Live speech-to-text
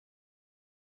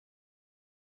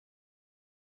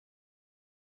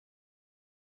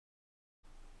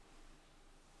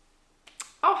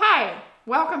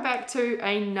welcome back to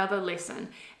another lesson.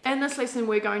 In this lesson,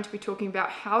 we're going to be talking about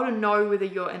how to know whether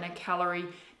you're in a calorie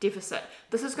deficit.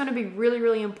 This is going to be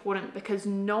really important because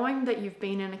knowing that you've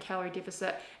been in a calorie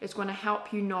deficit is going to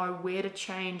help you know where to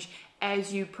change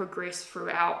as you progress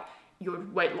throughout your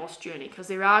weight loss journey, because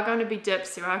there are going to be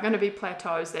dips, there are going to be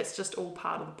plateaus. That's just all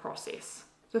part of the process.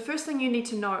 The first thing you need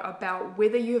to know about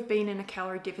whether you have been in a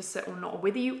calorie deficit or not, or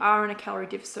whether you are in a calorie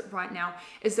deficit right now,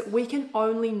 is that we can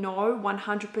only know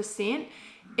 100%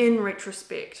 in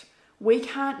retrospect. We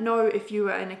can't know if you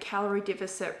are in a calorie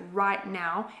deficit right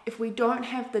now if we don't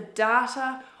have the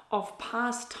data of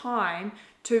past time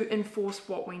to enforce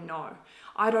what we know.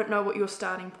 I don't know what your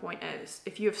starting point is.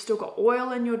 If you've still got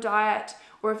oil in your diet,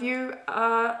 or if you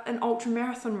are an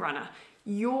ultramarathon runner,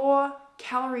 your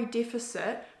calorie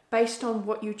deficit based on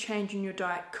what you change in your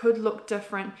diet could look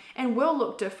different and will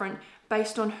look different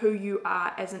based on who you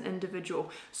are as an individual.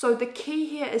 So the key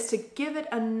here is to give it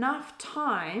enough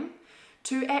time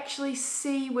to actually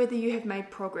see whether you have made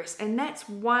progress. And that's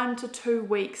 1 to 2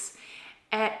 weeks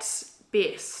at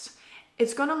best.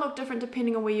 It's going to look different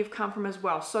depending on where you've come from as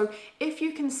well. So if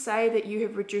you can say that you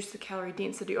have reduced the calorie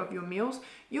density of your meals,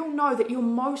 you'll know that you're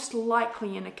most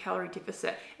likely in a calorie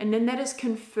deficit. And then that is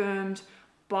confirmed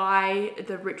by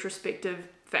the retrospective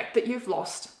fact that you've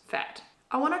lost fat.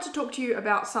 I wanted to talk to you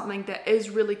about something that is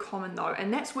really common though,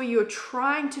 and that's where you're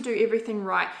trying to do everything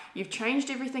right. You've changed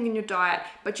everything in your diet,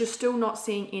 but you're still not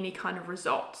seeing any kind of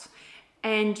results.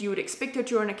 And you would expect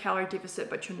that you're in a calorie deficit,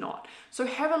 but you're not. So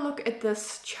have a look at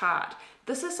this chart.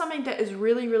 This is something that is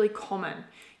really common.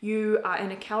 You are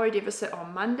in a calorie deficit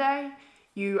on Monday,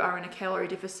 you are in a calorie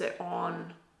deficit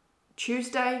on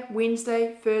Tuesday,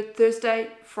 Wednesday, Thursday,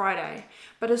 Friday.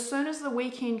 But as soon as the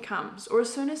weekend comes, or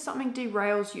as soon as something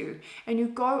derails you and you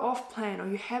go off plan, or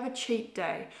you have a cheat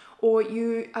day, or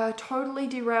you are totally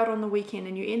derailed on the weekend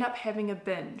and you end up having a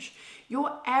binge,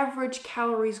 your average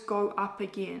calories go up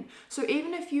again. So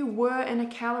even if you were in a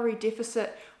calorie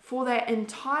deficit for that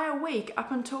entire week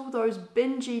up until those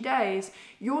bingey days,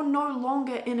 you're no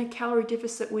longer in a calorie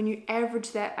deficit when you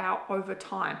average that out over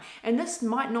time. And this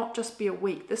might not just be a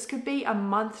week, this could be a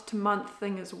month to month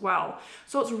thing as well.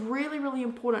 So it's really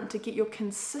important to get your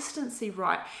consistency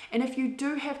right. And if you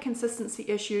do have consistency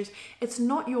issues, it's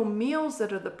not your meals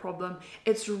that are the problem,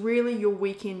 it's really your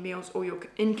weekend meals or your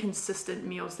inconsistent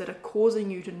meals that are causing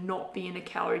you to not be in a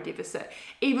calorie deficit,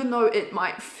 even though it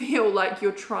might feel like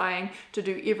you're trying to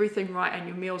do everything right and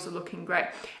your meals are looking great.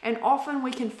 And often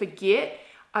we can forget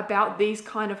about these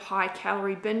kind of high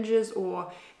calorie binges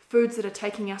or foods that are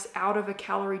taking us out of a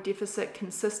calorie deficit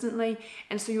consistently.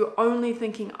 And so you're only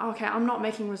thinking, okay, I'm not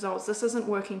making results, this isn't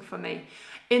working for me.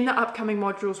 In the upcoming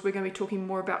modules, we're going to be talking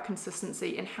more about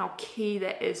consistency and how key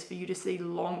that is for you to see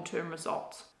long-term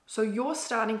results. So your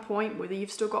starting point, whether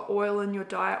you've still got oil in your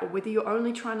diet or whether you're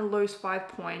only trying to lose 5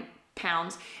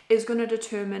 pounds, is going to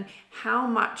determine how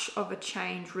much of a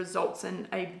change results in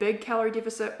a big calorie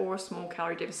deficit or a small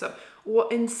calorie deficit,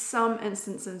 or in some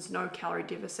instances no calorie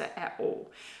deficit at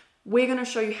all. We're going to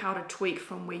show you how to tweak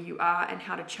from where you are and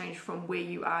how to change from where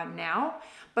you are now,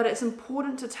 but it's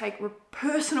important to take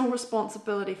personal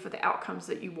responsibility for the outcomes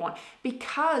that you want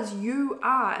because you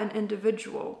are an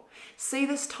individual. See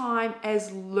this time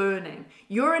as learning.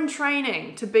 You're in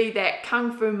training to be that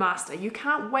Kung Fu master. You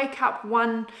can't wake up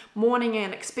one morning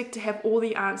and expect to have all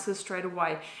the answers straight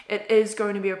away. It is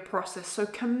going to be a process. So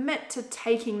commit to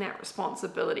taking that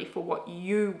responsibility for what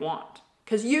you want,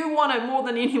 because you want it more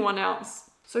than anyone else.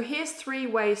 So here's 3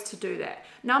 ways to do that.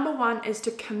 Number 1 is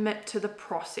to commit to the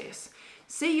process.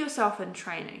 See yourself in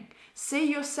training.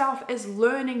 See yourself as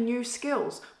learning new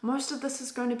skills. Most of this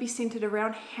is going to be centered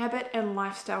around habit and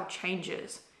lifestyle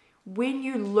changes. When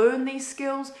you learn these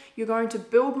skills, you're going to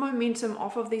build momentum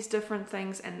off of these different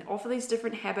things and off of these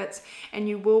different habits, and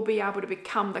you will be able to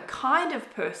become the kind of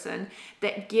person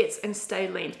that gets and stay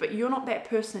lean. But you're not that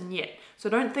person yet, so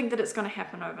don't think that it's going to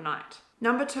happen overnight.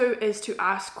 Number 2 is to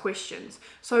ask questions.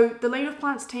 So the Lean with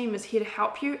Plants team is here to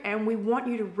help you, and we want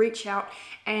you to reach out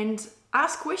and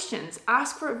ask questions,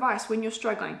 ask for advice when you're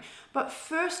struggling. But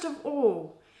first of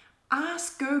all,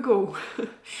 ask Google.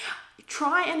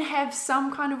 Try and have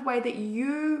some kind of way that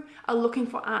you are looking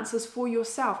for answers for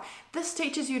yourself. This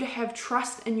teaches you to have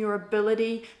trust in your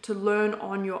ability to learn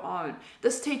on your own.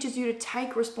 This teaches you to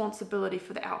take responsibility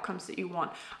for the outcomes that you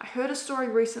want. I heard a story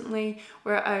recently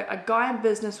where a guy in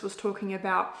business was talking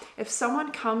about if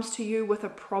someone comes to you with a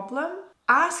problem,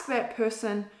 ask that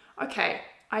person, okay,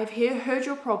 I've heard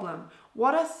your problem.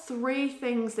 What are 3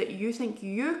 things that you think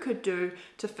you could do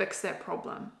to fix that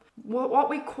problem? What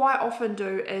we quite often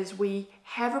do is we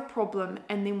have a problem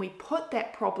and then we put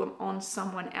that problem on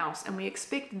someone else and we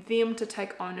expect them to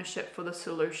take ownership for the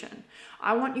solution.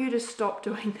 I want you to stop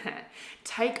doing that.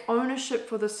 Take ownership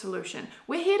for the solution.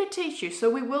 We're here to teach you, so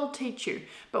we will teach you.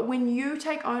 But when you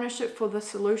take ownership for the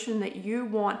solution that you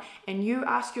want and you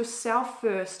ask yourself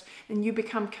first and you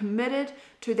become committed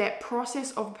to that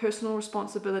process of personal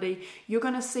responsibility, you're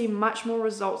going to see much more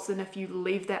results than if you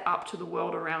leave that up to the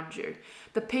world around you.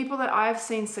 The people that I have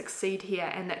seen succeed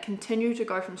here and that continue to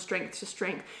go from strength to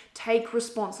strength take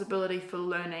responsibility for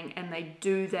learning, and they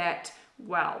do that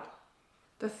well.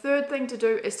 The third thing to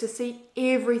do is to see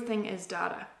everything as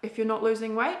data. If you're not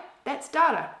losing weight, that's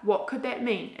data. What could that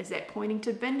mean? Is that pointing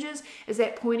to binges? Is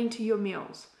that pointing to your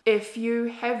meals? If you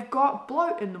have got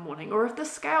bloat in the morning, or if the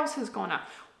scales has gone up,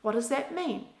 what does that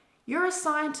mean? You're a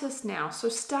scientist now, so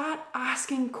start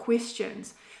asking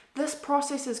questions. This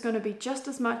process is going to be just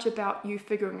as much about you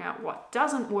figuring out what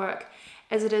doesn't work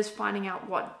as it is finding out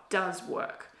what does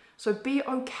work. So be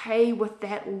okay with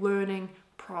that learning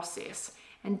process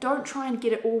and don't try and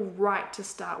get it all right to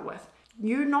start with.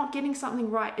 You not getting something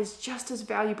right is just as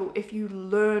valuable if you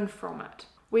learn from it.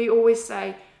 We always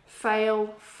say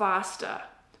fail faster,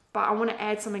 but I want to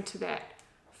add something to that.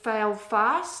 Fail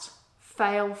fast,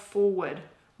 fail forward.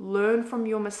 Learn from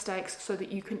your mistakes so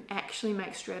that you can actually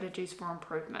make strategies for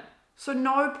improvement. So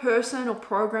no person or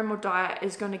program or diet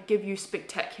is going to give you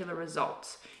spectacular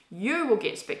results. You will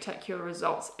get spectacular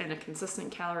results in a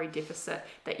consistent calorie deficit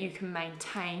that you can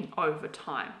maintain over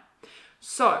time.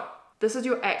 So this is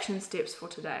your action steps for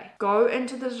today. Go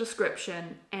into the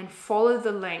description and follow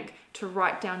the link to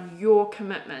write down your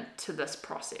commitment to this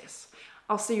process.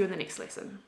 I'll see you in the next lesson.